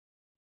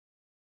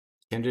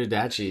Kendra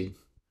Adachi,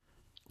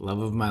 love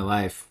of my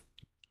life.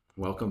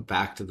 Welcome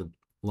back to the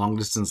Long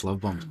Distance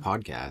Love Bumps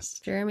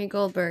podcast. Jeremy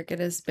Goldberg, it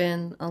has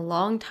been a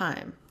long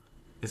time.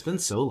 It's been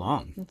so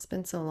long. It's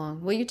been so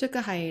long. Well, you took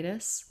a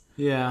hiatus.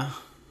 Yeah,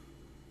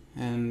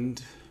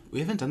 and we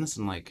haven't done this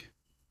in like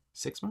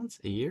 6 months,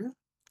 a year?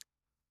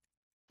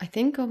 I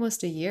think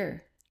almost a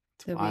year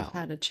It's that we've wild.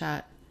 had a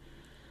chat.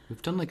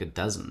 We've done like a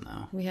dozen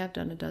though. We have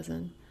done a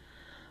dozen.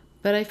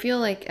 But I feel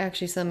like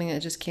actually something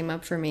that just came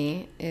up for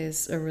me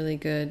is a really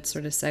good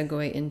sort of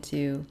segue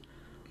into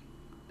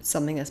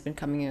something that's been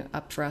coming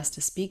up for us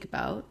to speak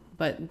about.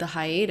 But the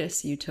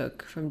hiatus you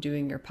took from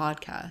doing your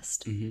podcast,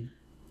 Mm-hmm.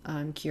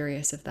 I'm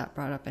curious if that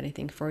brought up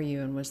anything for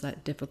you and was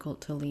that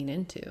difficult to lean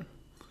into?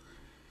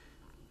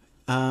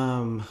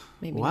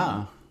 Maybe not.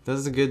 Wow.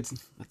 That's a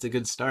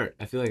good start.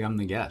 I feel like I'm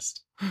the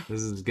guest.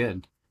 This is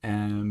good.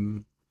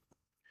 Um,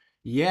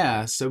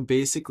 yeah, so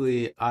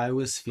basically I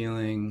was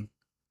feeling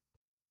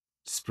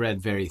spread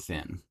very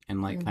thin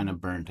and like kind Mm-hmm.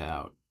 of burnt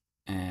out.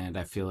 And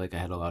I feel like I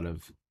had a lot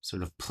of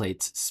sort of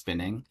plates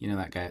spinning. You know,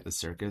 that guy at the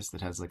circus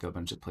that has like a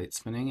bunch of plates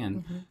spinning.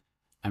 And Mm-hmm.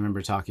 I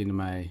remember talking to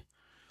my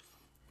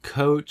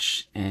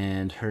coach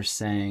and her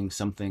saying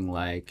something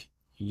like,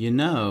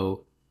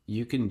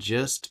 you can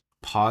just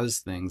pause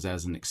things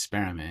as an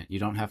experiment. You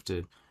don't have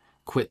to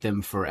quit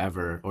them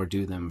forever or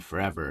do them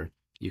forever.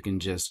 You can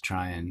just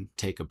try and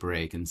take a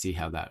break and see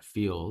how that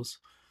feels.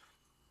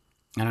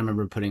 And I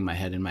remember putting my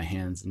head in my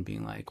hands and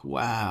being like,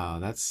 wow,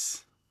 I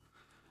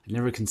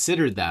never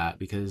considered that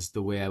because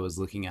the way I was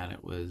looking at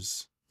it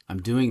was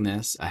I'm doing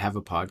this. I have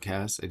a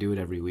podcast. I do it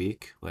every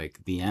week, like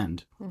the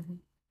end. Mm-hmm.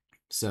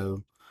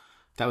 So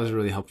that was a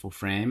really helpful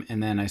frame.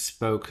 And then I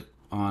spoke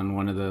on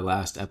one of the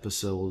last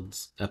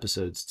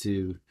episodes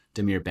to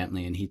Demir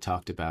Bentley, and he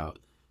talked about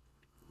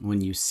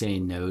when you say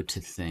no to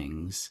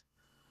things,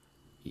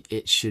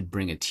 it should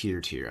bring a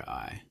tear to your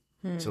eye.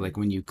 So Hmm. like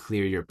when you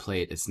clear your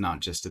plate, it's not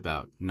just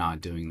about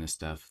not doing the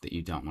stuff that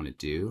you don't want to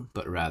do,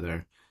 but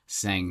rather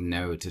saying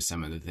no to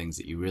some of the things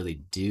that you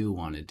really do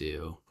want to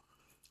do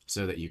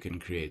so that you can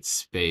create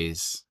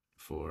space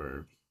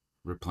for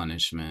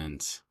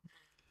replenishment,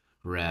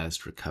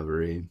 rest,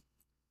 recovery,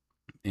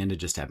 and to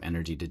just have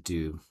energy to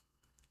do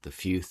the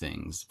few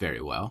things very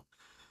well.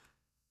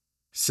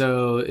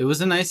 So it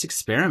was a nice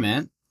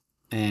experiment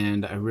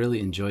and I really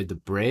enjoyed the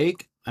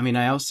break. I mean,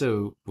 I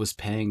also was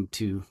paying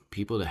two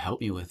people to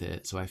help me with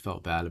it, so I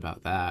felt bad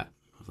about that.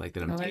 Like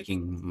that I'm Oh, I see.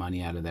 taking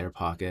money out of their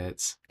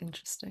pockets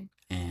Interesting.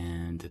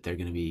 and that they're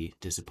going to be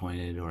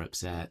disappointed or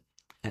upset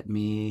at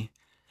me.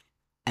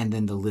 And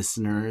then the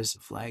listeners,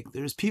 like,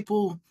 there's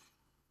people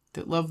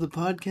that love the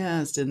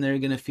podcast and they're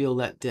going to feel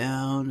let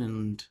down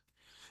and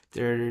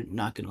they're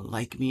not going to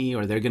like me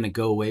or they're going to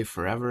go away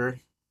forever.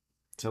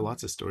 So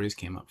lots of stories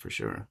came up for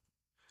sure.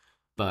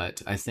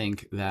 But I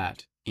think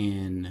that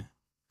in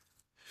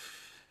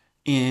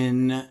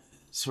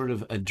sort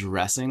of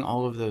addressing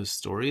all of those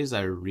stories,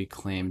 I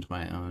reclaimed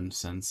my own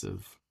sense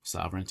of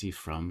sovereignty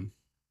from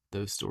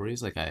those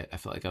stories. Like I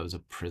felt like I was a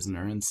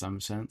prisoner in some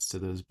sense to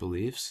those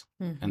beliefs,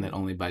 and Mm-hmm. that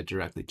only by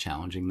directly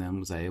challenging them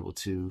was I able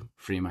to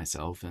free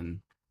myself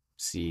and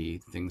see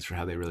things for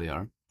how they really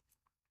are.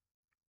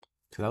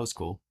 So that was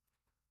cool.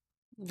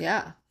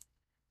 Yeah,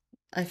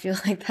 I feel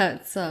like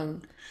that's Just a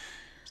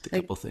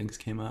like couple things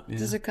came up.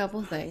 just Yeah. a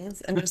couple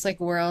things, and just like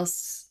where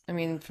else? I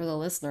mean, for the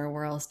listener,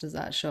 where else does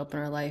that show up in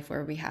our life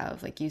where we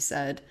have, like you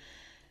said,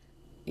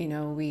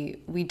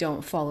 we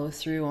don't follow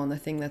through on the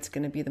thing that's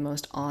going to be the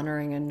most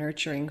honoring and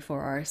nurturing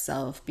for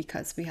ourselves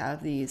because we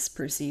have these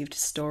perceived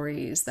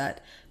stories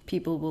that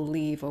people will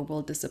leave or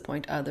will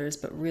disappoint others,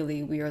 but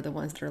really we are the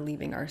ones that are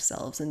leaving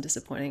ourselves and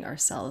disappointing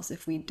ourselves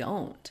if we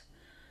don't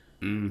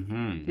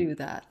Hmm. do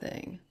that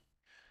thing.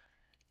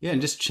 Yeah,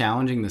 and just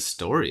challenging the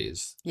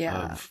stories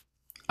Yeah. of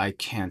I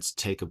can't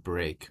take a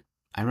break.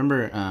 I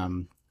remember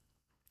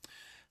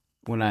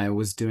when I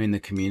was doing the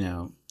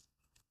Camino.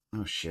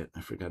 Oh shit,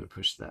 I forgot to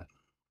push that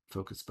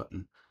focus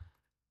button.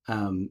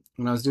 When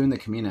I was doing the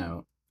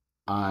Camino,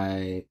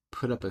 I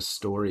put up a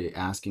story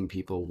asking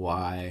people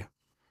why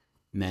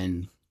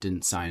men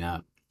didn't sign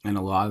up. And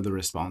a lot of the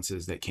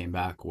responses that came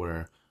back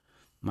were,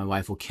 my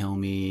wife will kill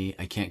me.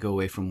 I can't go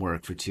away from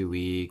work for 2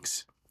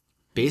 weeks.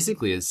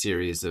 Basically, a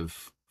series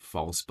of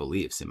false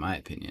beliefs, in my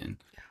opinion,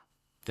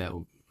 that,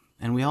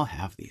 and we all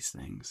have these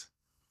things.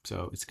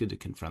 So it's good to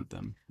confront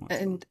them once in a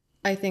while. And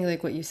I think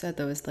like what you said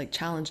though is like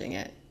challenging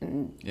it.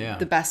 And Yeah.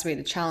 the best way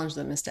to challenge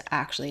them is to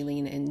actually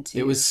lean It was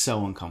into,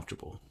 so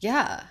uncomfortable.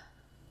 yeah.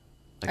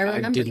 I Like, I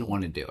remember didn't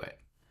want to do it.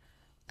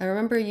 I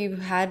remember you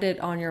had it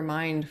on your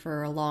mind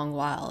for a long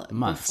while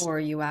Months. before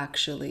you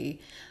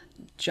actually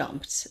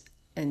jumped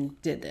and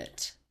did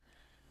it.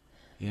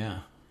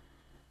 Yeah.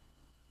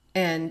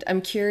 And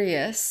I'm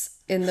curious,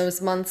 in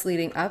those months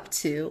leading up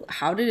to,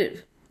 how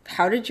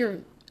did your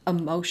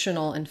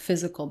emotional and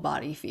physical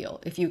body feel,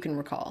 if you can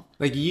recall?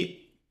 Like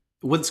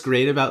what's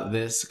great about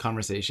this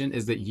conversation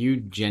is that you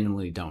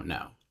genuinely don't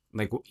know.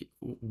 Like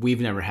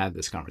we've never had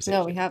this No, we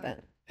conversation.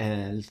 haven't.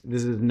 And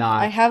this is I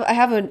not, have I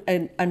have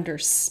an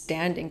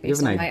understanding you have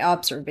based an on idea. my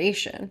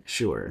observation,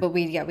 Sure. but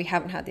we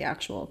haven't had the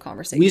actual We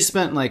conversation.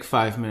 spent like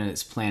 5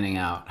 minutes planning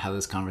out how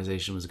this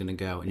conversation was going to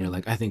go. And you're Hmm.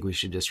 like, I think we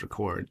should just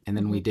record. And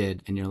then we Hmm.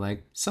 did. And you're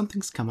like,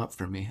 something's come up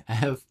for me. I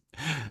have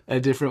a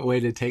different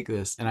way to take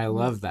this. And I Hmm.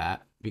 love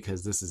that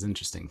because this is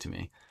interesting to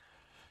me.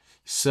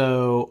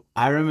 So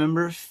I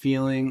remember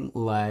feeling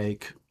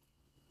like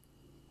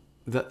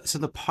the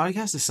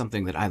podcast is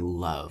something that I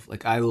love.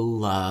 Like I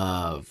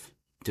love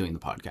doing the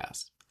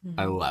podcast.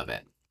 I Hmm. love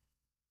it.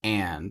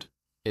 And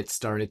it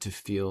started to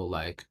feel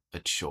like a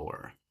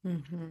chore Hmm.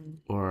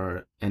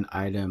 or an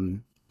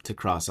item to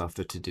cross off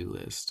the to-do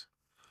list.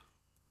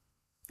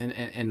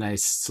 And I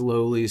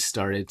slowly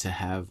started to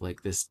have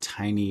like this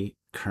tiny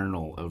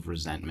kernel of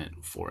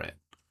resentment for it.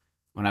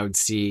 When I would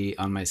see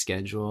on my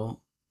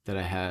schedule that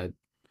I had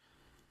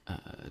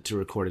to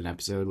record an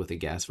episode with a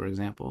guest, for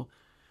example,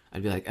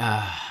 I'd be like,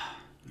 ah,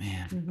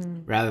 man,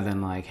 Hmm. rather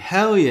than like,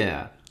 hell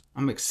yeah,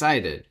 I'm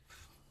excited.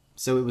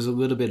 So it was a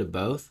little bit of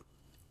both,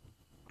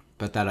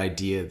 but that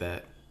idea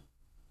that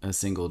a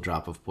single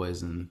drop of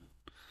poison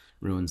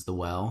ruins the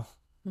well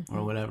or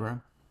Hmm.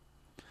 whatever.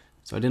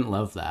 So I didn't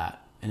love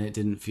that, and it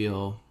didn't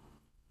feel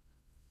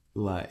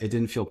pure.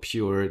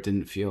 It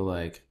didn't feel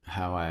like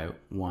how I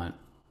want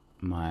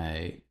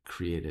my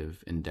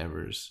creative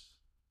endeavors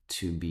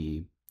to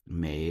be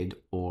made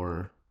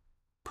or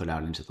put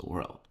out into the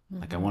world.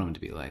 Like I Hmm. want them to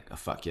be like a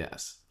fuck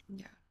yes.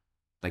 Yeah.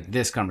 Like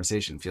this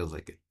conversation feels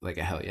like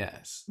a hell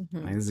yes.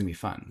 Hmm. Like this is gonna be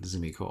fun. This is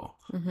gonna be cool.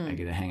 I Hmm.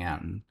 get to hang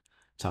out and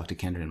talk to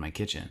Kendra in my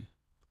kitchen.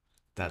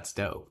 That's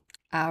dope.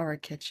 Our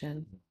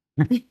kitchen.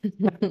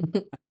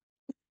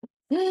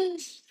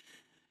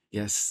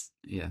 Yes,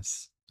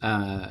 yes.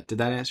 Did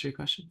that answer your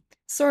question?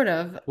 Sort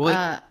of.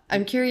 Well,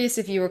 I'm curious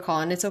if you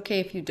recall, and it's okay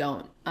if you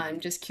don't. I'm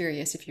just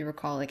curious if you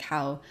recall, like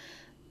how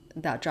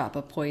that drop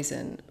of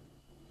poison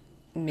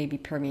maybe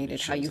it permeated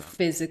how shows you up.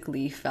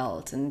 physically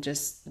felt and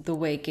just the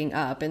waking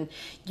up. And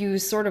you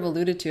sort of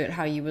alluded to it,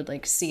 how you would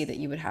like see that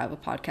you would have a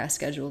podcast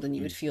scheduled and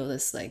you would Mm, feel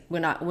this like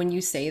when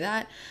you say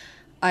that,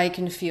 I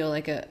can feel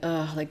like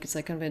like it's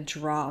like kind of a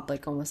drop,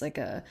 like almost like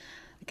a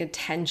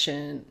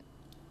tension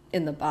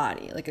in the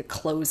body, like a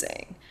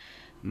closing.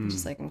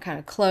 Just mm, like I'm kind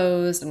of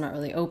closed, I'm not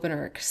really open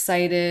or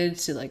excited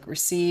to like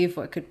receive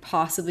what could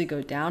possibly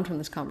go down from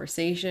this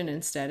conversation.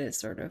 Instead, it's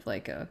sort of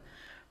like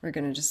we're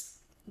gonna just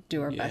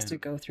do our best yeah. to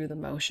go through the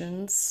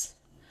motions.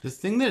 The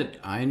thing that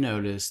I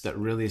noticed that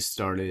really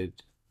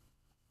started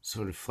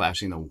sort of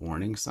flashing the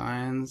warning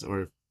signs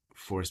or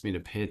forced me to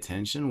pay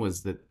attention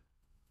was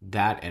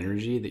that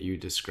energy that you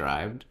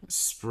described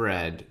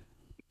spread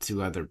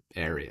to other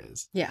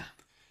areas. Yeah.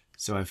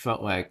 So I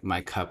felt like my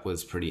cup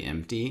was pretty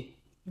empty.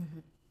 Hmm.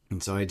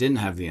 And so I didn't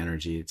have the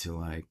energy to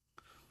like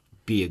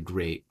be a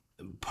great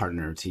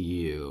partner to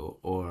you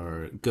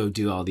or go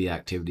do all the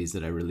activities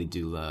that I really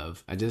do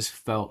love. I just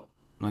felt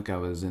like I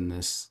was in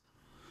this,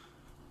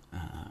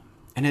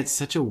 and it's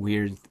such a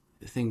weird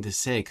thing to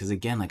say because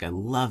again, like I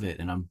love it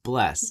and I'm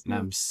blessed and Hmm.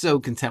 I'm so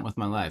content with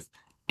my life,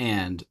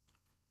 and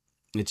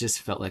it just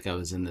felt like I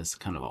was in this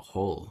kind of a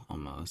hole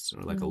almost,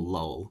 or like a Hmm.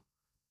 lull,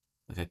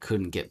 like I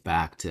couldn't get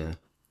back to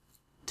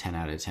 10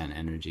 out of 10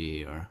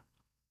 energy, or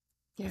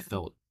Yeah.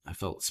 I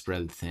felt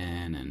spread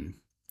thin and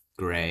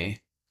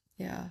gray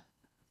Yeah.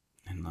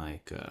 and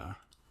like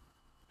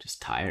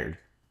just tired,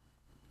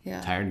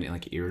 Yeah. and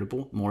like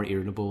irritable, more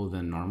irritable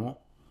than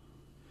normal,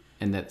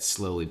 and that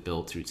slowly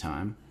built through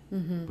time,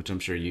 Hmm. which I'm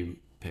sure you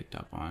picked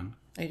up on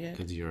I did.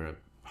 because you're a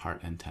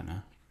heart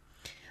antenna.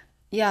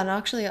 Yeah, and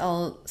actually,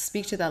 I'll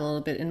speak to that a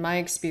little bit. In my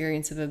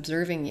experience of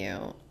observing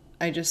you,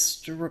 I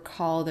just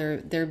recall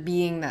there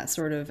being that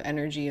sort of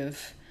energy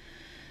of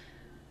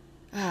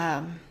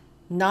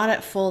not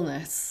at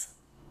fullness.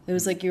 It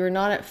was like you were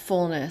not at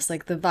fullness,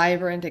 like the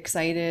vibrant,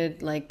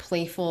 excited, like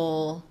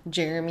playful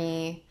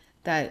Jeremy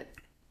that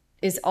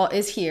is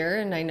here,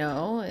 and I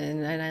know,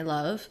 and I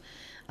love,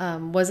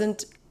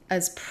 wasn't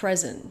as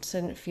present.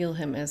 Didn't feel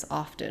him as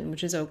often,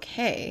 which is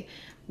okay.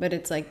 But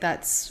it's like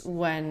that's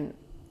when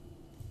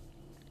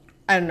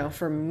I don't know.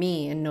 For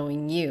me, and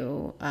knowing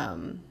you, I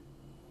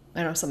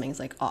know something's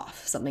like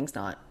off. Something's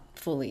not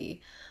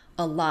fully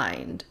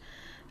aligned.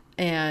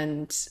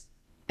 And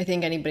I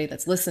think anybody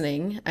that's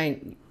listening,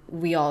 I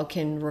we all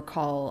can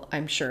recall,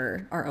 I'm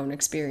sure, our own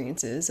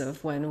experiences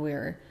of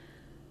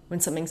when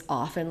something's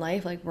off in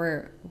life, like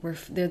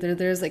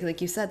there's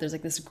like you said, there's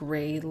like this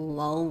gray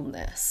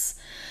lullness.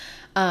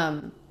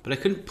 But I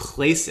couldn't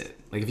place it.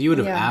 Like if you would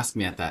have Yeah. asked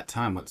me at that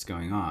time what's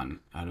going on,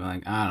 I'd be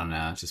like, I don't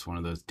know, it's just one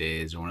of those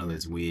days or one of Yeah.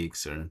 those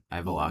weeks, or I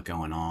have a Yeah. lot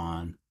going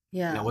on. And it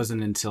Yeah.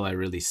 wasn't until I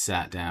really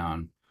sat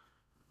down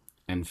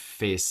and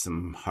faced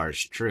some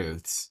harsh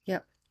truths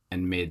Yep.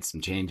 and made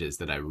some changes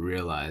that I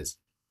realized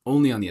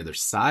only on the other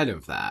side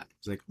of that.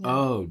 It's like, Yeah.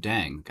 oh,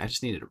 dang, I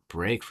just needed a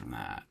break from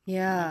that. Like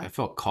Yeah. I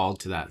felt called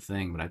to that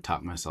thing, but I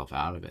talked myself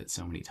out of it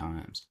so many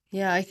times.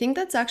 Yeah, I think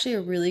that's actually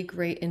a really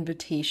great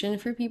invitation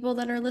for people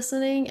that are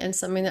listening, and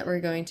something that we're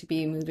going to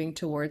be moving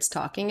towards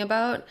talking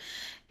about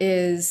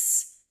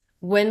is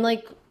when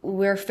like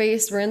we're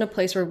in a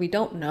place where we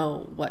don't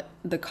know what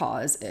the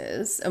cause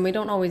is, and we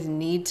don't always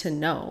need to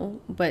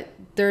know, but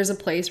there's a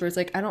place where it's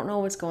like, I don't know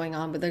what's going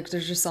on, but there's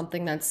just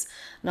something that's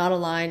not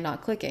aligned,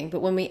 not clicking.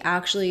 But when we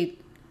actually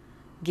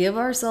give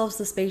ourselves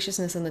the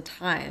spaciousness and the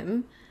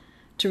time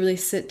to really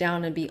sit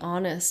down and be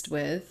honest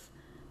with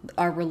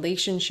our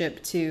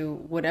relationship to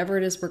whatever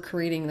it is we're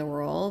creating in the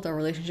world, our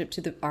relationship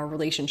to our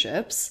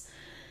relationships,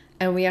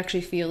 and we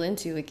actually feel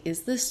into like,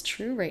 is this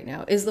true right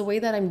now? Is the way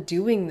that I'm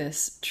doing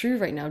this true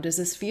right now? Does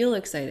this feel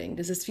exciting?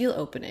 Does this feel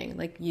opening?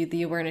 Like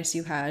the awareness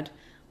you had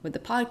with the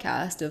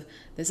podcast of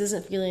this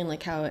isn't feeling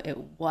like how it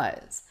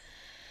was.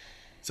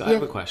 So I Yeah.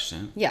 have a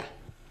question. Yeah.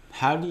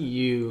 How do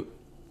you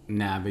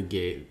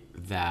navigate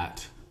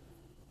that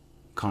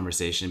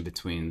conversation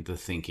between the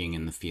thinking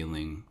and the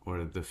feeling,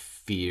 or the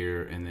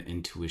fear and the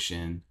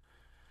intuition?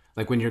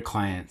 Like when your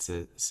client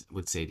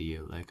would say to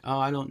you, like, "Oh,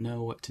 I don't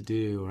know what to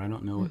do," or "I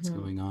don't know what's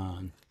going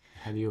on."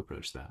 How do you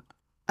approach that?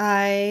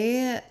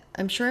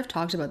 I'm sure I've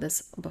talked about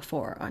this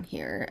before on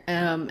here.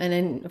 And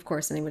then of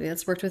course anybody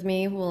that's worked with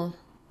me will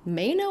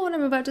may know what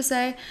I'm about to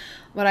say,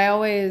 but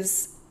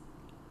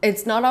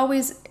it's not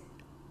always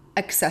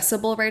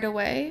accessible right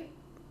away,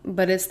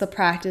 but it's the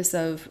practice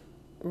of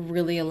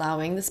really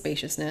allowing the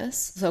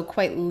spaciousness. So,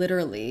 quite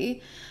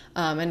literally,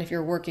 and if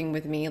you're working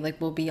with me, like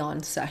we'll be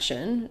on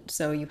session.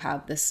 So, you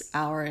have this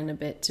hour and a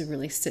bit to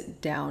really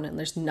sit down, and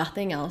there's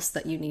nothing else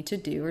that you need to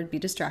do or be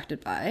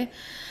distracted by.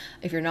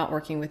 If you're not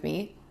working with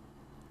me,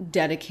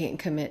 dedicate and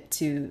commit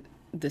to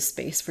the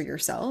space for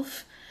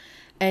yourself,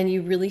 and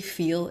you really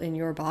feel in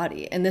your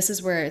body. And this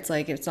is where it's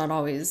like it's not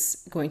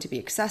always going to be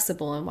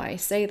accessible. And why I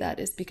say that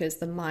is because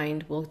the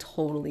mind will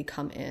totally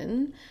come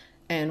in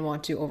and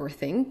want to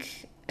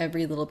overthink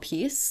every little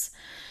piece.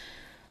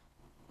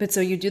 But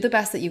so you do the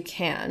best that you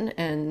can.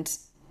 And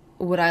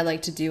what I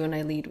like to do when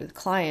I lead with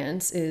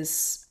clients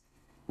is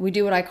we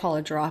do what I call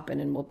a drop in,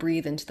 and we'll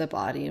breathe into the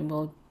body, and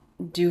we'll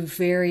do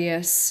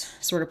various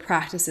sort of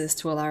practices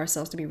to allow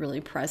ourselves to be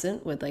really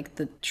present with like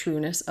the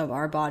trueness of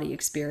our body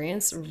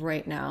experience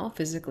right now,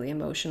 physically,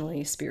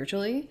 emotionally,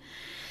 spiritually.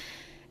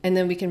 And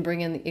then we can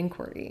bring in the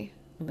inquiry,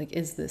 like,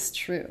 is this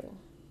true?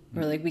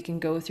 Or like we can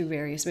go through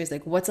various ways,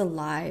 like what's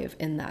alive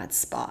in that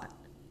spot.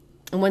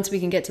 And once we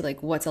can get to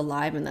like what's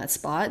alive in that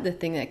spot, the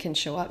thing that can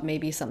show up may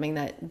be something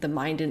that the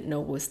mind didn't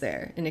know was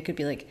there. And it could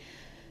be like,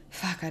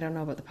 fuck, I don't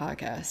know about the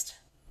podcast.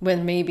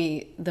 When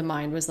maybe the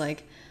mind was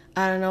like,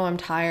 I don't know, I'm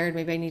tired.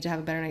 Maybe I need to have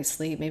a better night's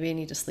sleep. Maybe I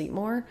need to sleep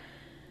more.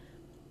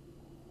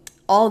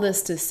 All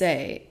this to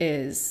say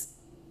is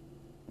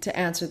to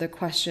answer the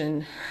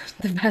question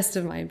the best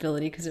of my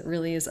ability, because it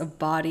really is a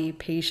body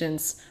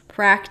patience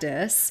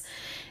practice,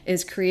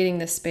 is creating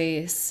the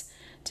space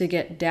to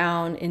get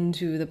down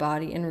into the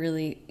body and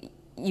really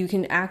you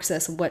can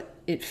access what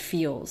it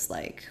feels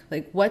like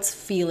what's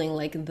feeling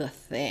like the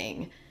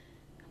thing,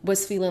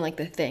 what's feeling like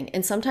the thing.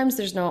 And sometimes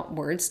there's not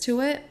words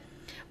to it,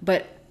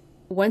 but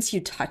once you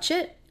touch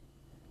it,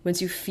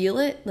 once you feel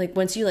it, like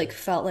once you like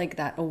felt like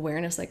that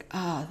awareness, like,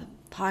 oh,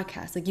 the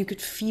podcast, like you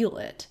could feel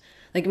it.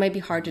 Like it might be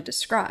hard to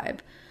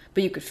describe,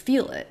 but you could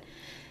feel it.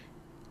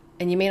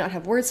 And you may not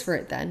have words for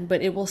it then,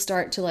 but it will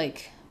start to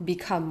like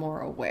become more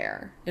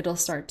aware. It'll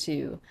start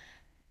to,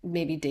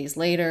 maybe days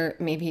later,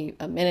 maybe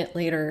a minute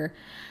later,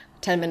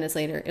 10 minutes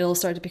later, it'll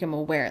start to become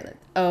aware that,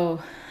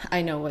 oh,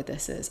 I know what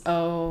this is.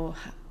 Oh,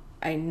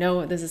 I know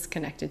what this is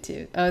connected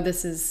to. Oh,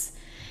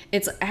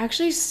 it's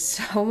actually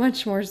so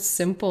much more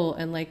simple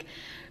and like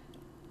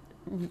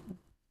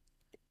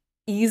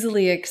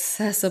easily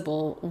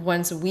accessible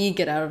once we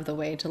get out of the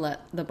way to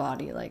let the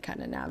body like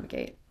kind of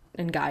navigate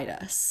and guide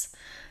us.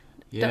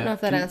 Don't know Yeah,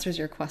 if that answers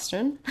your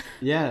question.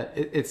 yeah.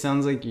 It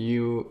sounds like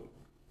you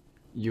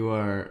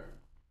are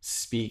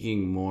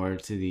speaking more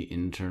to the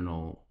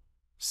internal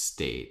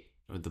state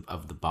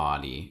of the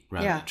body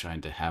rather Yeah. than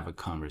trying to have a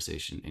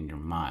conversation in your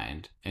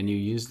mind. And you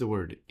use the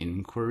word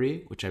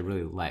inquiry, which I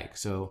really like.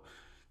 So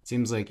it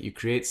seems like you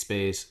create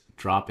space,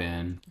 drop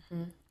in,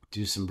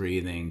 do some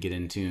breathing, get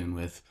in tune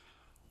with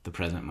the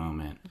present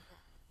moment.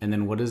 And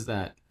then what does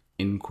that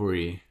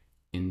inquiry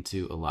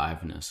into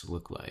aliveness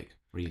look like?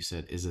 Where you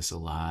said, is this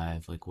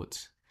alive? Like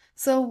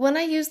So when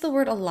I use the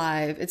word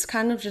alive, it's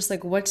kind of just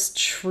like what's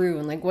true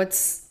and like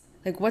what's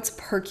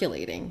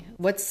percolating.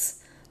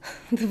 What's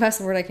the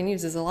best word I can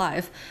use is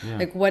alive. yeah,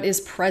 Like what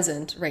is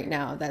present right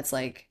now that's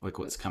like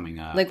what's coming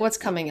up? like what's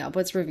coming up,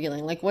 what's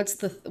revealing, like what's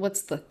the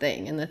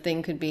thing. And the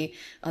thing could be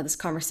this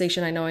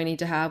conversation I know I need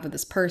to have with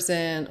this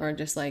person, or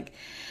just like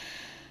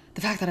the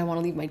fact that I want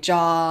to leave my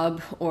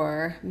job,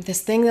 or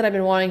this thing that I've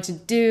been wanting to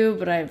do,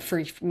 but I've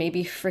for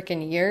maybe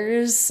freaking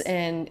years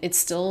and it's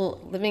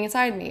still living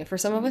inside me. For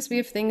some of us, we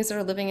have things that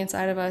are living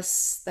inside of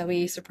us that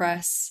we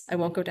suppress. I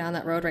won't go down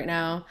that road right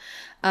now.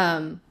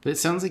 But it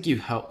sounds like you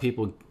help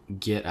people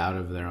get out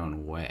of their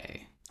own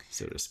way,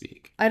 so to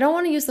speak. I don't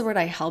want to use the word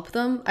I help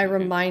them. I Okay.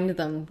 remind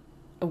them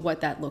of what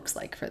that looks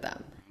like for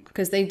them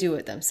because they do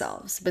it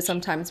themselves. But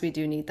sometimes we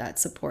do need that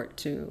support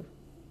to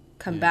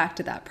come Yeah. back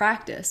to that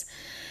practice.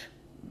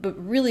 But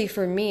really,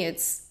 for me,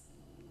 it's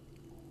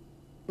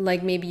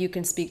like maybe you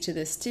can speak to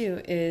this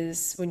too,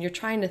 is when you're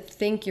trying to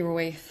think your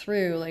way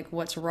through like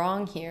what's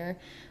wrong here,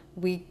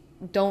 we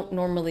don't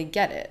normally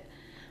get it.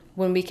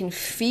 When we can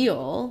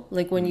feel,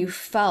 like when you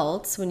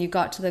felt, when you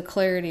got to the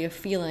clarity of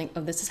feeling,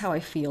 of this is how I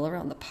feel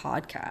around the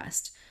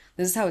podcast,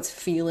 this is how it's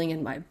feeling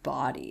in my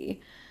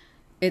body,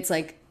 it's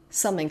like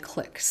something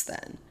clicks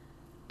then.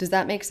 Does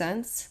that make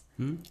sense?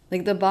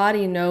 Like the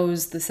body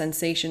knows the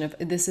sensation of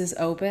this is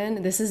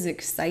open, this is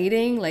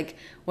exciting. Like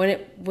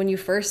when you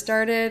first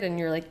started and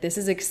you're like, this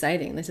is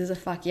exciting, this is a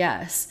fuck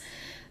yes.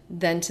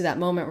 Then to that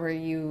moment where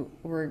you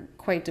were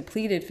quite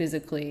depleted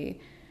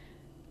physically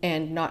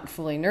and not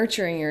fully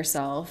nurturing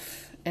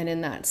yourself, and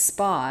in that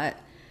spot,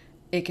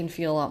 it can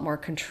feel a lot more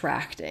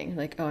contracting.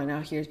 Like, oh,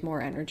 now here's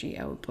more energy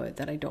output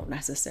that I don't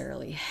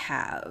necessarily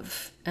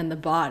have. And the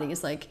body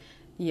is like,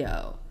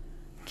 yo,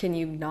 can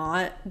you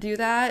not do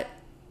that?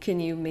 Can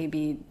you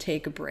maybe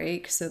take a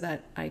break so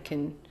that I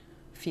can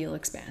feel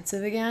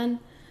expansive again?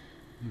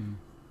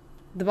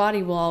 The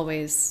body will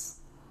always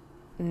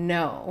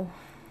know.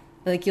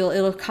 Like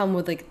it'll come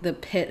with like the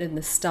pit in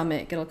the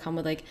stomach. It'll come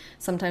with like,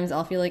 sometimes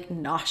I'll feel like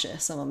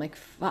nauseous and I'm like,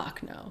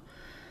 fuck no.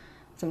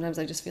 Sometimes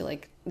I just feel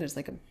like there's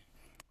like a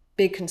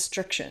big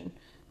constriction.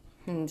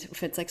 And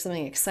if it's like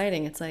something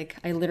exciting, it's like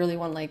I literally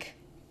want to like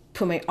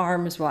put my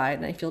arms wide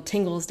and I feel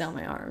tingles down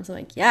my arms. I'm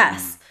like,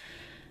 yes,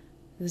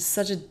 there's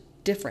such a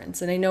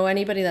difference. And I know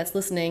anybody that's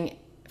listening,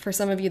 for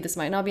some of you, this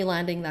might not be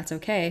landing, that's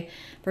okay.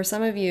 For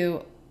some of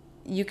you,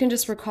 you can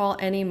just recall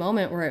any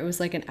moment where it was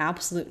like an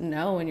absolute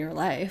no in your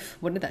life.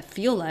 What did that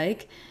feel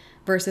like?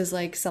 Versus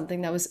like something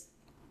that was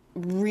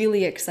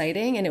really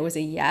exciting and it was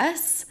a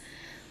yes.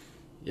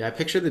 Yeah, I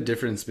picture the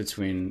difference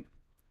between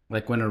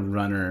like when a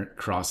runner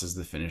crosses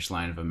the finish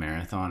line of a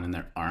marathon and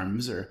their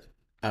arms are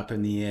up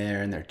in the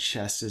air and their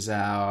chest is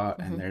out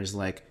and there's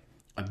like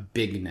a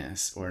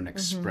bigness or an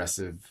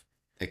expressive,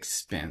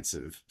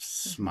 expansive,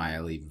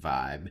 smiley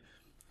vibe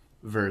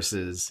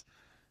versus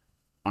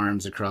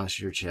arms across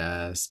your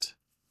chest,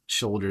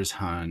 shoulders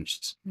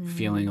hunched,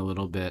 feeling a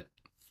little bit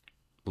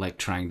like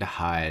trying to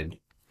hide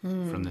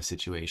from the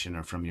situation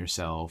or from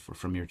yourself or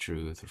from your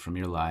truth or from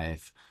your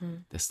life.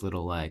 This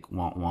little like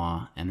wah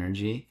wah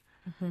energy,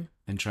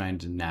 and trying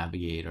to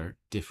navigate or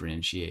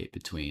differentiate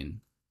between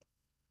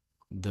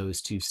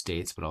those two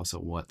states, but also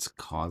what's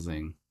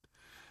causing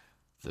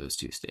those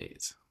two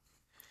states.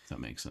 Does that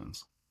make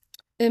sense?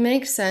 It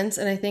makes sense.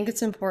 And I think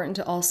it's important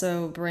to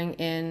also bring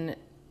in,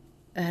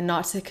 and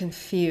not to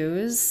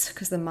confuse,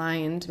 because the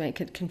mind might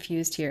get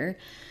confused here.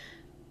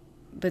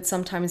 But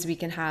sometimes we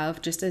can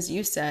have, just as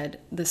you said,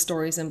 the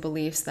stories and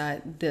beliefs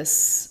that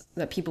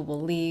people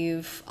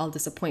believe, I'll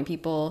disappoint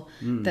people,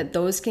 that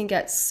those can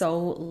get so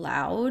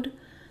loud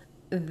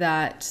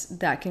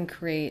that can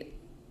create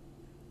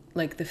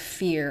like the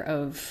fear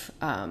of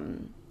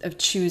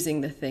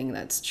choosing the thing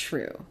that's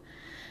true.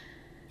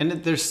 And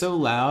they're so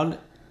loud,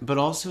 but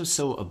also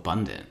so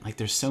abundant. Like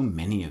there's so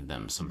many of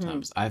them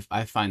sometimes. I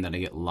find that I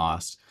get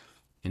lost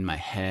in my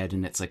head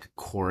and it's like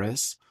a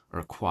chorus or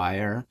a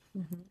choir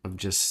of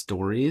just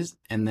stories.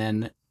 And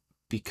then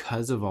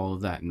because of all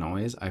of that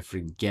noise, I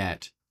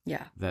forget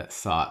Yeah. that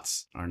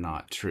thoughts are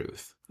not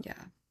truth.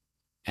 Yeah.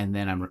 And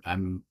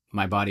then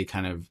my body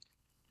kind of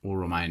will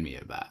remind me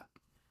of that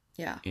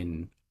Yeah.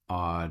 in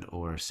odd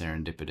or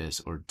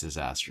serendipitous or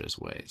disastrous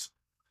ways.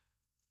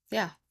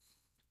 Yeah.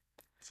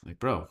 It's like,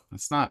 bro,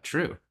 that's not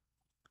true.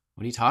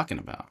 What are you talking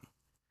about?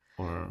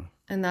 Or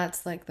And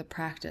that's like the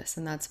practice.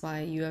 And that's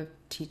why you have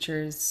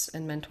teachers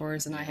and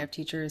mentors, and I have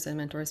teachers and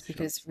mentors,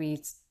 because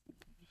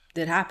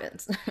it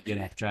happens. get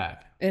off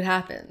track. It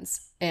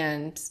happens.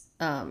 And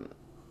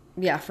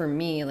yeah, for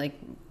me, like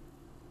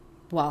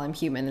while I'm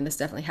human, and this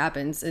definitely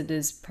happens, it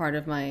is part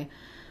of my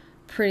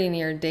pretty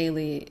near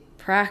daily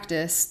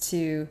practice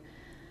to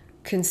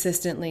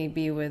consistently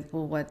be with,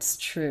 well, what's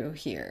true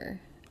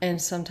here?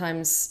 And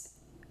sometimes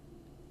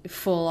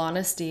full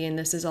honesty, and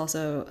this is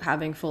also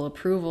having full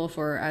approval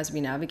for as we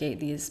navigate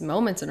these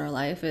moments in our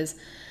life, is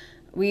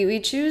we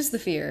choose the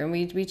fear and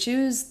we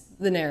choose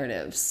the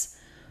narratives.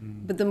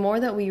 But the more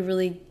that we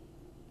really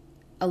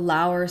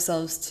allow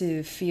ourselves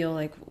to feel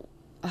like,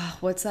 oh,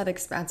 what's that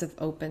expansive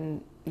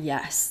open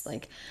yes,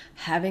 like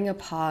having a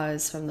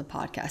pause from the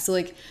podcast. So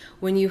like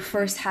when you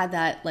first had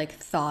that like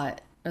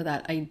thought or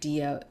that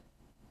idea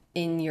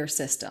in your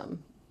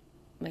system,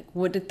 like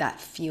what did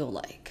that feel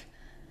like?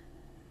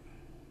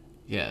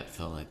 Yeah, it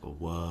felt like,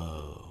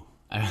 whoa.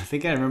 I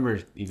think I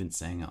remember even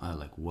saying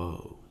like,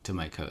 whoa, to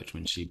my coach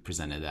when she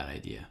presented that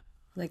idea.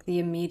 Like the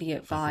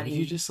immediate Like, what body. if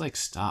you just like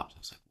stopped? I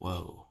was like,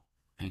 whoa,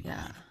 hang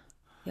Yeah. on.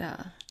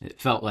 Yeah. It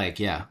felt like,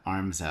 yeah,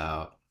 arms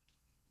out.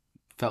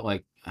 Felt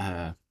like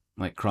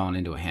crawling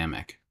into a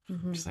hammock.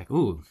 Just like,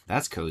 ooh,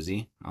 that's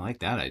cozy. I like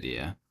that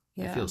idea.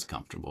 It Yeah. feels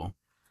comfortable.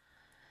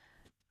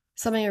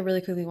 Something I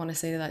really quickly want to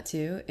say to that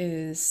too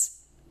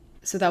is,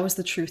 so that was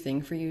the true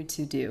thing for you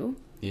to do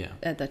Yeah.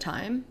 at the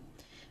time,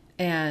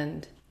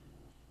 and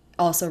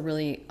also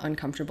really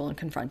uncomfortable and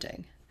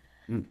confronting.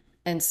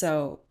 And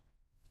so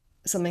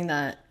something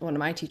that one of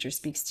my teachers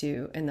speaks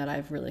to and that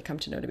I've really come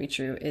to know to be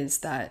true is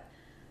that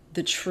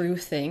the true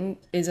thing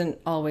isn't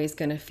always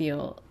going to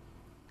feel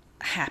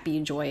happy,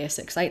 joyous,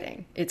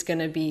 exciting. It's going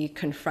to be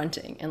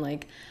confronting and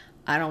like,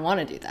 I don't want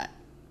to do that.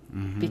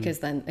 Mm-hmm. Because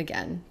then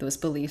again, those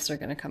beliefs are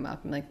going to come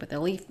up and like, but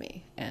they'll leave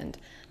me. And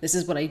this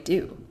is what I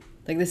do.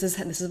 Like, this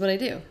is what I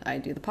do. I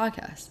do the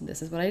podcast.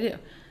 This is what I do.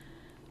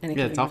 And it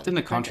Yeah, can it's be really often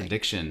a confronting.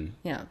 contradiction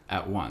Yeah.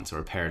 at once, or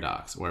a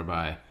paradox,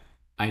 whereby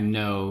I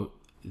know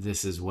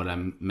this is what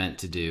I'm meant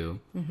to do.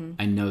 Mm-hmm.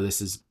 I know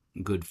this is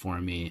good for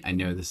me. I Mm-hmm.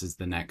 know this is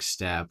the next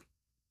step.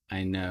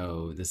 I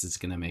know this is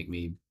going to make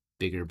me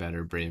bigger,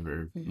 better,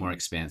 braver, more Mm-hmm.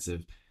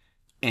 expansive.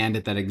 And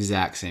at that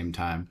exact same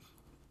time,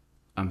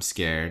 I'm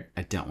scared.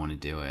 I don't want to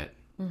do it.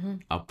 Mm-hmm.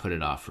 I'll put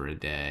it off for a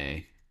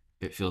day.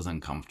 It feels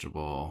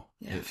uncomfortable.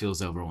 Yeah. It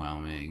feels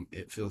overwhelming.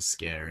 It feels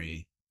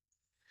scary.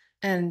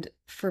 And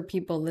for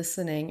people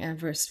listening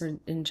and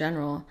in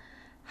general,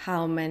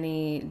 how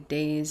many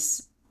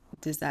days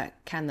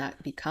can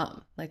that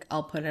become? Like,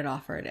 I'll put it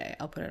off for a day.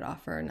 I'll put it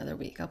off for another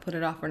week. I'll put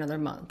it off for another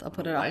month. I'll A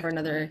put it off for lifetime.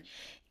 another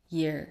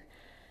year.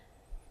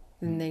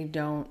 And they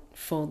don't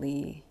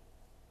fully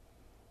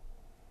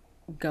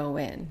go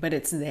in, but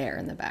it's there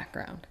in the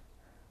background.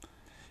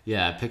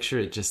 Yeah, I picture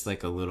it just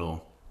like a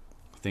little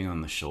thing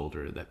on the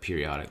shoulder that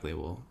periodically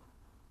will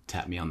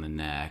tap me on the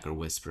neck or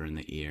whisper in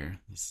the ear.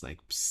 It's like,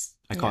 psst.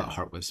 I call it Yeah.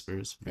 heart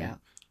whispers, right? Yeah.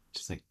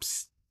 Just like,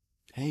 psst,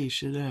 hey, you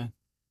should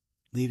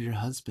leave your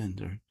husband,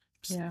 or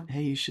psst, Yeah.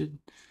 hey, you should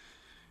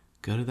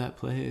go to that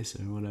place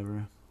or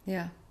whatever.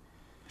 Yeah.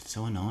 It's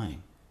so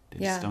annoying. They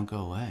just Yeah. don't go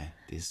away.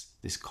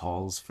 These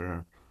calls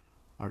for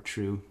our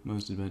true,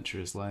 most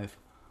adventurous life.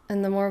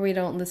 And the more we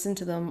don't listen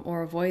to them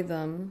or avoid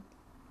them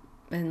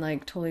and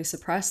like totally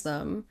suppress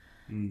them,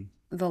 Mm.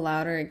 the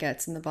louder it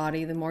gets in the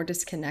body, the more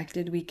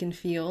disconnected we can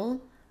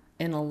feel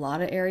in a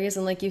lot of areas.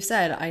 And like you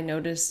said, I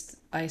noticed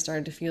I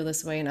started to feel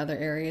this way in other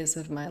areas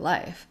of my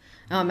life.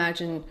 Now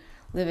imagine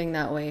living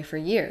that way for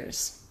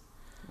years.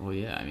 Well,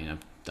 yeah, I mean,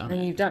 I've done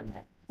And it. you've done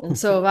it. And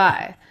so have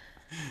I.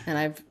 And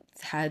I've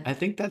had I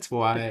think that's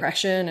why.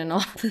 depression and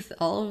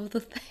all of the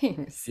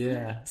things.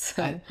 Yeah, I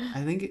So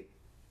I think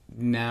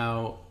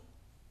now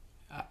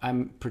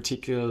I'm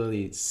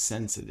particularly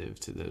sensitive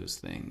to those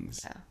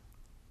things yeah.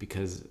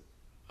 because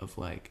of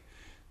like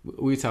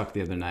we talked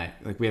the other night,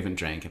 like we haven't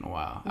drank in a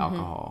while, Mm-hmm.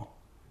 alcohol,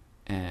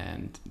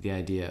 and the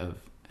idea of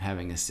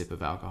having a sip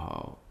of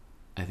alcohol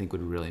I think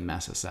would really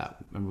mess us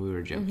up. Remember we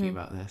were joking Mm-hmm.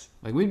 about this,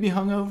 like we'd be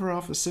hungover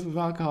off a sip of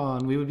alcohol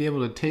and we would be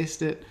able to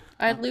taste it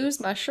I'd lose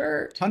my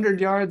shirt.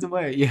 100 yards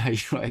away. Yeah,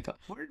 you're like,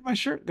 where did my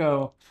shirt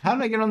go? How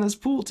did I get on this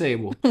pool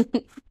table?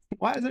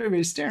 Why is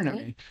everybody staring at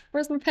me?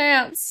 Where's my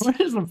pants?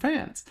 Where's my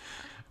pants?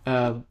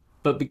 Uh,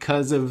 but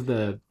because of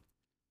the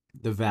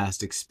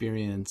vast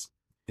experience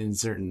in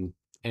certain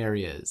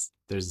areas,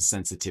 there's a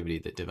sensitivity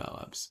that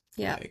develops.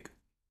 Yeah. Like,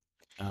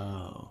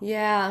 oh,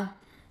 Yeah.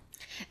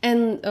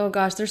 And oh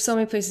gosh, there's so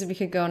many places we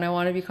could go, and I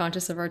want to be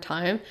conscious of our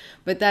time.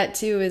 But that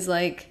too is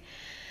like,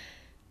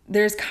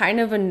 there's kind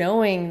of a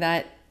knowing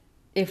that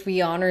if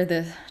we honor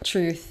the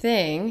true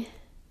thing,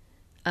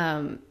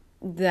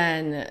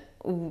 then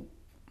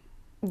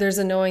there's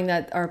a knowing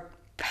that our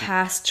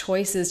past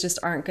choices just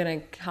aren't going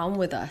to come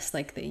with us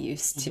like they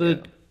used to.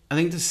 but I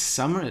think to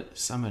sum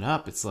it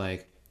up, it's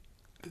like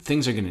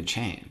things are going to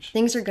change.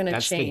 Things are going to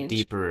That's the change.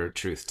 deeper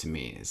truth to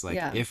me. Is like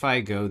Yeah. if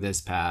I go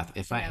this path,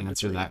 if I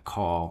answer Inevitably. that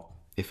call,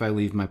 if I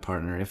leave my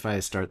partner, if I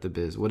start the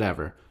biz,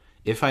 whatever,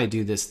 if I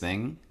do this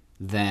thing,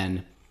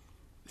 then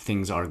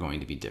things are going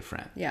to be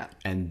different. Yeah.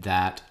 And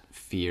that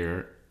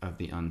fear of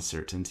the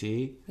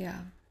uncertainty Yeah.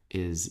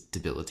 is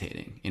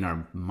debilitating in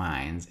our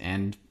minds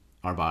and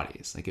our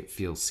bodies. Like it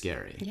feels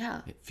scary.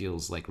 Yeah. It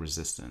feels like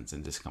resistance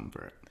and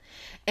discomfort.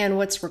 And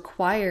what's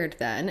required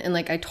then, and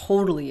like I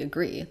totally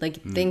agree,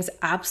 like things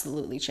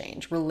absolutely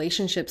change,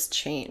 relationships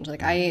change.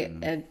 Like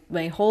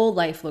my whole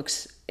life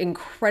looks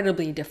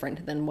incredibly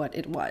different than what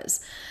it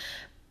was.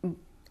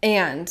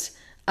 And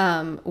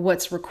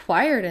what's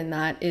required in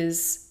that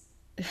is,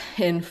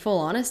 in full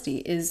honesty,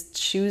 is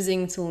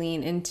choosing to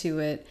lean into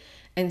it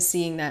and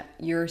seeing that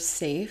you're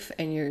safe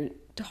and you're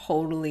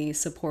totally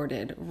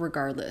supported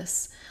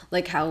regardless.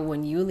 Like how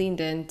when you leaned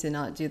in to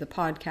not do the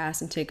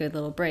podcast and take a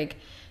little break,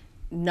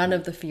 none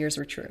of the fears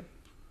were true.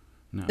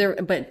 No.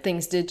 But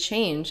things did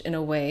change in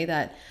a way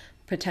that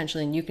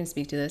potentially, and you can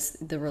speak to this,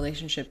 the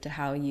relationship to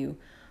how you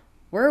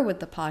were with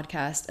the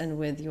podcast and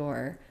with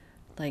your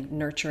like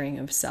nurturing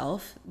of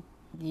self.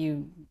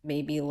 You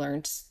maybe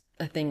learned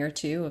a thing or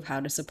two of how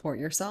to support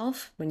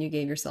yourself when you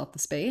gave yourself the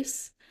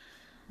space.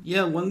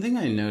 Yeah, one thing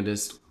I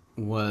noticed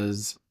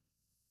was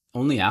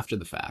only after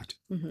the fact.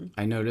 Mm-hmm.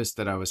 I noticed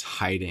that I was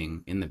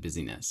hiding in the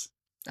busyness.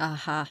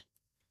 Aha.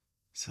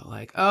 So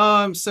like, oh,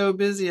 I'm so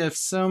busy. I have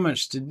so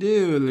much to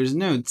do. There's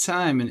no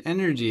time and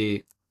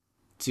energy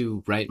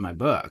to write my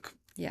book,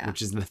 Yeah.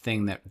 which is the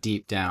thing that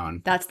deep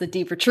down, That's the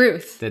deeper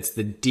truth. that's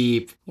the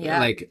deep, Yeah.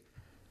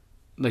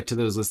 like to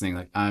those listening,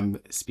 like I'm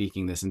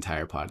speaking this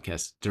entire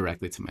podcast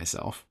directly to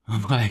myself.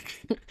 I'm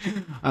like,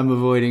 I'm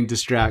avoiding,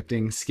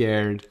 distracting,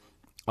 scared,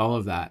 all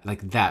of that.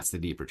 Like that's the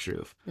deeper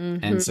truth.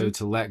 And so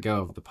to let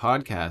go of the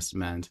podcast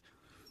meant,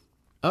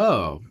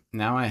 oh,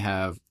 now I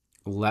have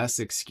less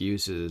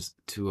excuses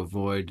to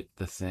avoid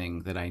the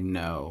thing that I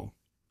know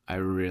I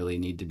really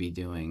need to be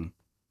doing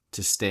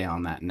to stay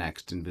on that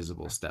next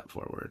invisible step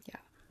forward. Yeah.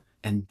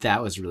 And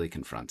that was really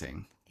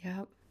confronting.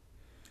 Yeah.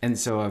 And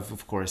so I've,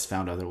 of course,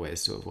 found other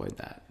ways to avoid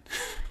that.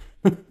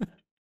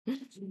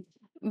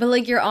 But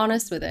like you're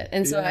honest with it.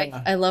 And so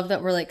Yeah. I love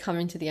that we're like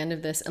coming to the end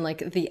of this and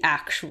like the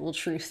actual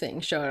truth thing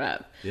showing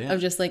up. Yeah.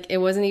 Of just like it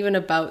wasn't even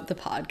about the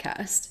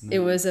podcast. It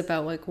No. was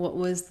about like what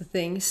was the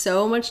thing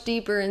so much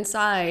deeper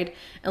inside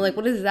and like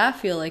what does that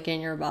feel like in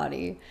your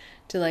body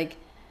to like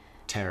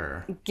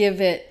Terror.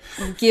 give it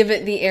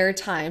the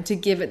airtime, to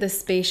give it the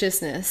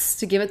spaciousness,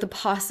 to give it the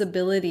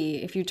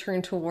possibility if you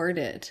turn toward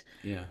it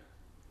Yeah.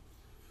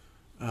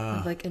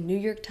 of like a New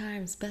York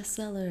Times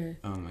bestseller.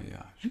 Oh my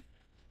gosh.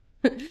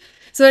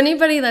 So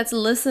anybody that's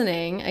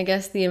listening, I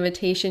guess the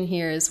invitation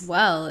here as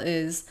well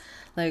is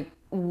like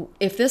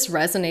if this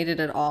resonated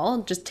at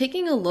all, just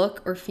taking a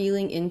look or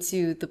feeling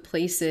into the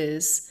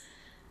places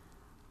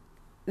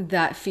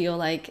that feel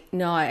like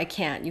no, I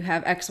can't. You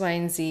have X, Y,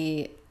 and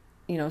Z,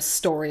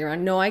 story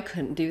around. No, I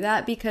couldn't do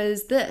that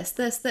because this,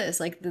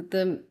 like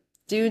the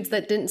dudes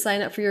that didn't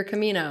sign up for your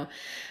Camino.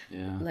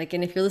 Yeah. Like,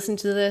 and if you're listening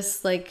to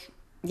this, like,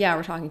 yeah,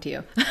 we're talking to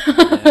you.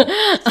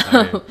 Yeah.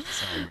 Sorry. Sorry,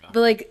 bro. But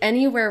like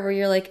anywhere where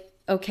you're like,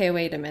 okay,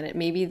 wait a minute,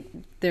 maybe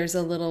there's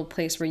a little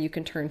place where you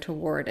can turn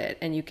toward it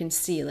and you can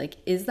see, like,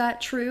 is that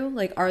true?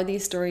 Like, are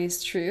these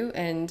stories true?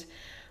 And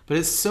But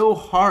it's so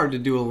hard to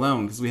do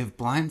alone because we have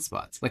blind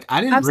spots. Like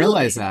I didn't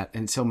realize absolutely, that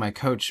until my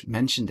coach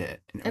mentioned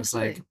it. And it was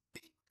like, absolutely.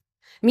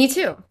 Me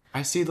too.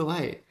 I see the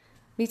light.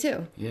 Me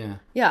too. Yeah.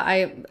 Yeah,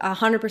 I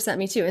 100%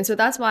 me too. And so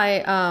that's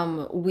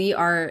why we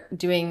are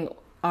doing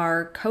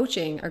our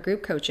coaching, our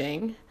group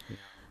coaching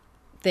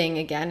thing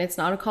again. It's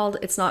not called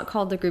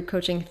the group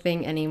coaching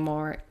thing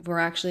anymore. We're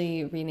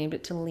actually renamed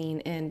it to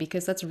Lean In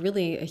because that's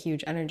really a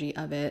huge energy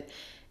of it.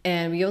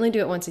 And we only do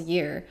it once a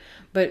year.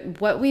 But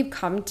what we've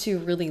come to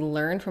really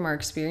learn from our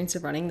experience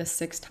of running this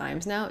 6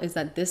 times now is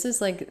that this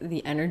is like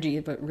the energy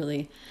of what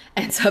really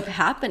ends up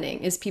happening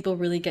is people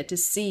really get to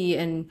see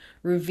and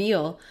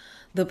reveal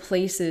the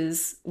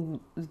places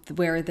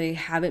where they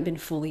haven't been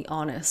fully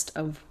honest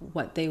of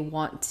what they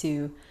want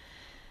to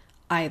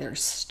either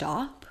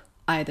stop,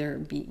 either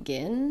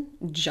begin,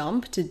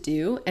 jump to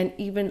do, and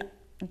even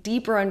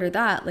deeper under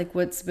that, like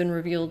what's been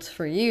revealed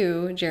for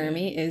you,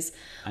 Jeremy, is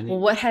I well,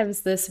 need what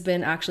has this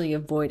been actually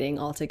avoiding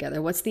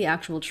altogether? What's the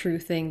actual true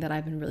thing that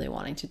I've been really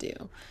wanting to do?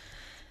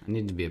 I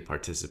need to be a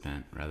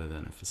participant rather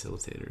than a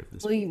facilitator of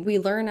this. We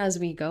learn as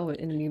we go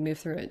and we move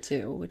through it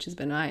too, which has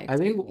been my I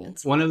think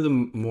experience. one of the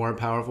more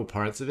powerful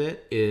parts of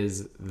it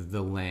is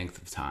the length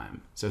of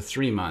time. So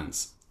 3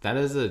 months, that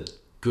is a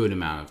good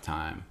amount of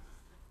time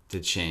to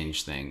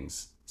change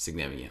things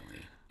significantly.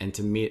 And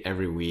to meet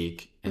every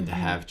week and to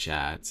have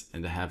chats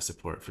and to have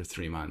support for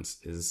 3 months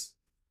is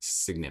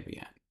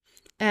significant.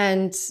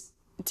 And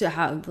to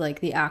have like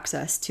the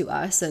access to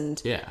us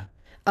and Yeah.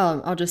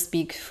 I'll just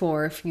speak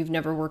for if you've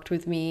never worked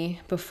with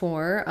me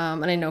before,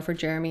 and I know for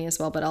Jeremy as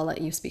well, but I'll let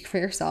you speak for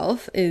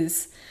yourself.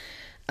 Is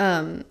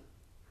I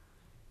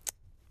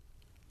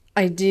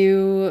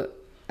do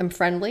I'm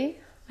friendly.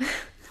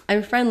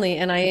 I'm friendly,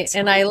 and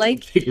I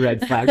like Big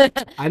red flag.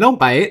 I don't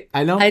bite.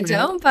 I don't I bite.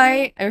 don't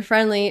bite. I'm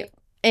friendly,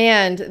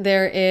 and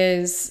there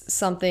is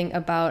something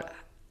about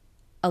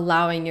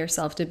allowing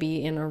yourself to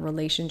be in a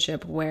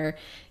relationship where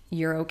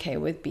you're okay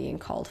with being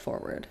called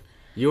forward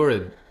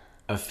You're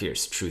a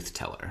fierce truth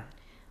teller.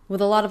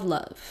 with a lot of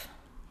love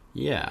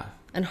Yeah,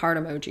 and heart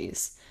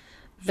emojis.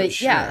 for But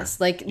sure. yes,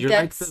 like You're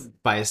like that's the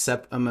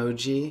bicep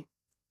emoji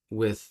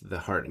with the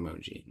heart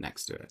emoji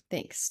next to it.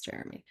 thanks,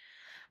 Jeremy.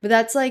 But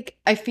that's like,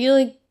 I feel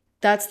like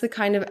that's the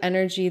kind of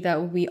energy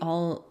that we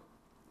all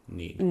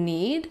Need.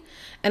 need.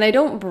 And I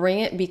don't bring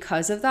it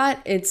because of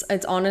that. It's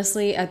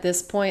honestly at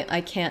this point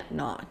I can't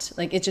not.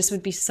 Like it just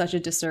would be such a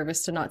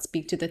disservice to not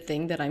speak to the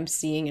thing that I'm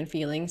seeing and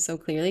feeling so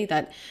clearly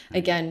that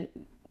again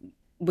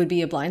would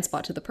be a blind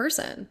spot to the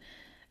person.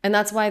 And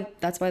that's why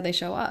they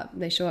show up.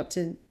 They show up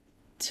to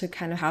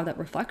kind of have that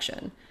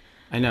reflection.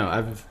 I know.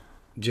 I've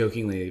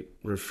jokingly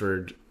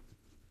referred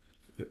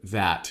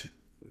that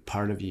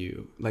part of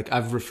you, like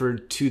I've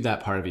referred to that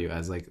part of you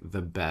as like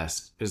the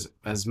best,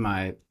 as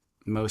my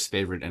most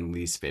favorite and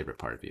least favorite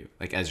part of you,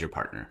 like as your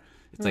partner.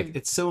 It's like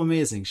it's so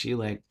amazing. She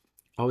like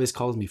always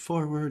calls me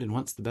forward and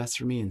wants the best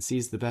for me and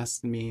sees the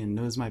best in me and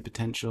knows my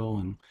potential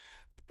and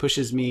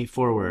pushes me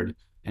forward.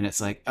 And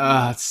it's like,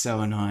 oh, it's so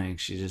annoying.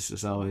 She just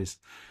is always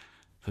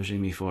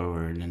pushing me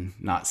forward and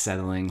not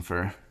settling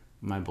for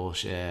my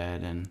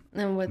bullshit and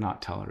And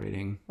not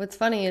tolerating. what's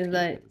funny is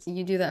that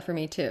you do that for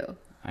me too.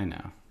 I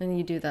know. And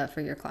you do that for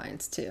your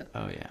clients too.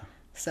 Oh yeah.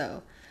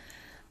 So,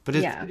 But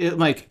yeah. it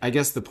like I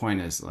guess the point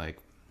is like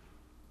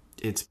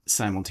it's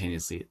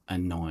simultaneously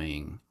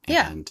annoying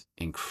Yeah. and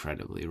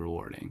incredibly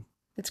rewarding.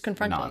 It's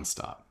confronting.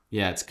 Nonstop.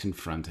 Yeah, it's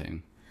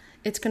confronting.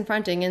 It's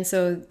confronting, and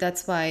so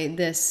that's why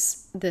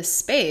this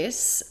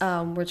space,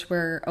 which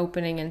we're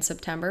opening in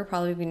September,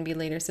 probably going to be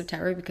later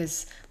September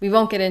because we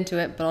won't get into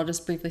it. But I'll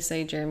just briefly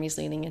say Jeremy's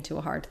leaning into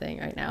a hard thing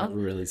right now.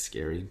 Really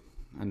scary.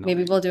 Maybe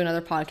annoying. we'll do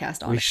another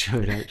podcast on We it.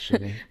 should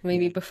actually.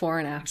 Maybe before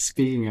and after.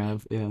 Speaking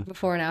of, yeah.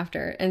 Before and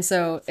after. And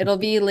so it'll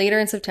be later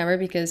in September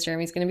because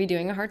Jeremy's going to be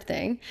doing a hard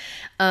thing.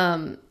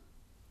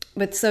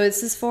 But so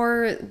this is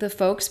for the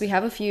folks. We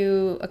have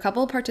a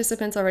couple of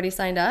participants already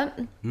signed up.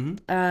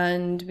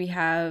 And we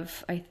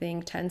have, I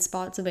think, 10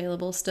 spots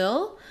available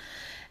still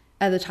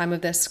at the time of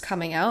this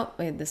coming out.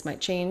 Wait, this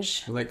might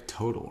change. Like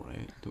total,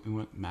 right? Do we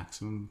want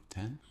maximum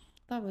 10?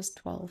 That was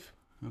 12.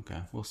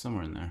 Okay, well,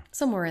 somewhere in there.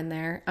 Somewhere in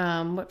there.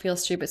 What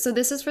feels true. But so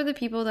this is for the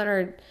people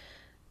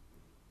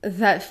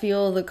that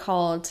feel the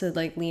call to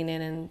like lean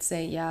in and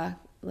say, yeah,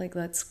 like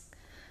let's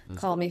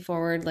call me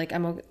forward. Like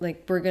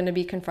like we're going to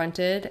be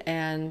confronted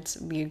and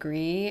we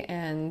agree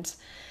and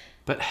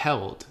But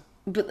held.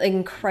 but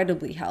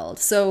incredibly held.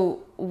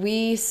 So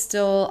I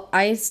still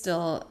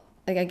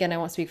like, again, I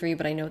won't speak for you,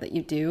 but I know that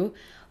you do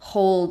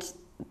hold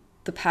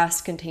the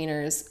past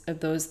containers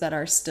of those that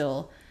are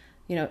still,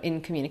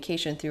 in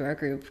communication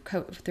through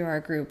through our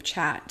group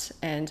chat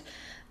and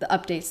the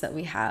updates that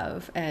we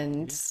have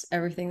and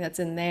everything that's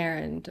in there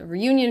and a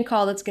reunion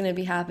call that's going to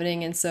be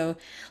happening. And so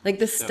like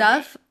the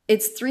stuff,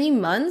 it's 3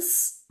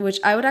 months, which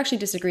I would actually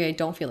disagree. I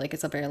don't feel like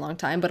it's a very long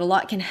time, but a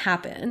lot can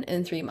happen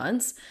in 3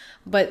 months.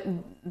 But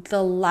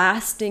the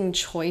lasting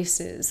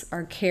choices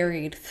are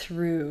carried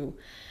through,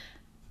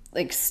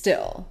 like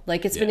still.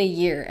 Like it's been a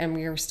year and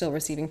we are still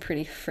receiving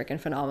pretty freaking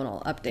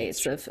phenomenal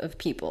updates of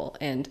people.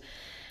 And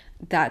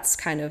that's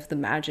kind of the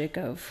magic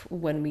of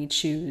when we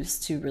choose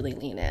to really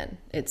lean in.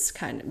 It's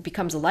kind of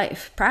becomes a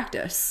life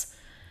practice.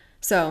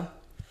 So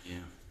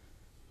Yeah.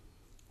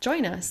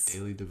 join us.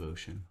 Daily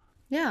devotion.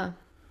 Yeah.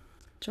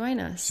 Join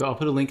us. So I'll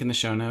put a link in the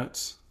show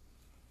notes.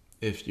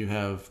 If you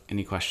have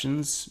any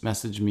questions,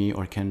 message me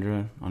or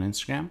Kendra on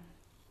Instagram,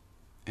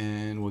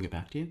 and we'll get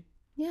back to you.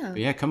 Yeah. But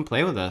yeah, come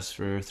play with us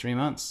for 3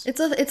 months.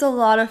 It's a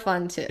lot of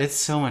fun too. It's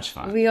so much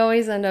fun. We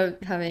always end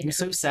up having I'm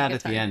so sad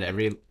at the end.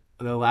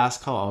 The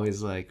last call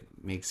always like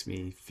makes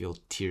me feel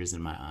tears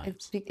in my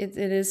eyes. It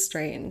is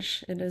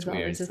strange. It is It's weird.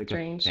 always It's like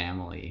strange. a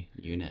family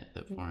unit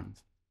that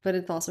forms. But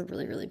it's also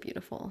really, really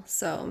beautiful.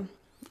 So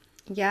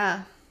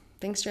yeah.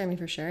 Thanks, Jeremy,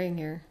 for sharing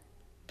your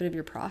bit of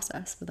your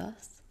process with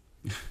us.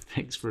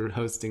 Thanks for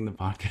hosting the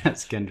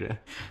podcast, Kendra.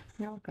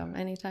 You're welcome.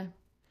 Anytime.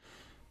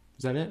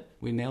 Is that it?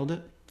 We nailed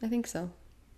it? I think so.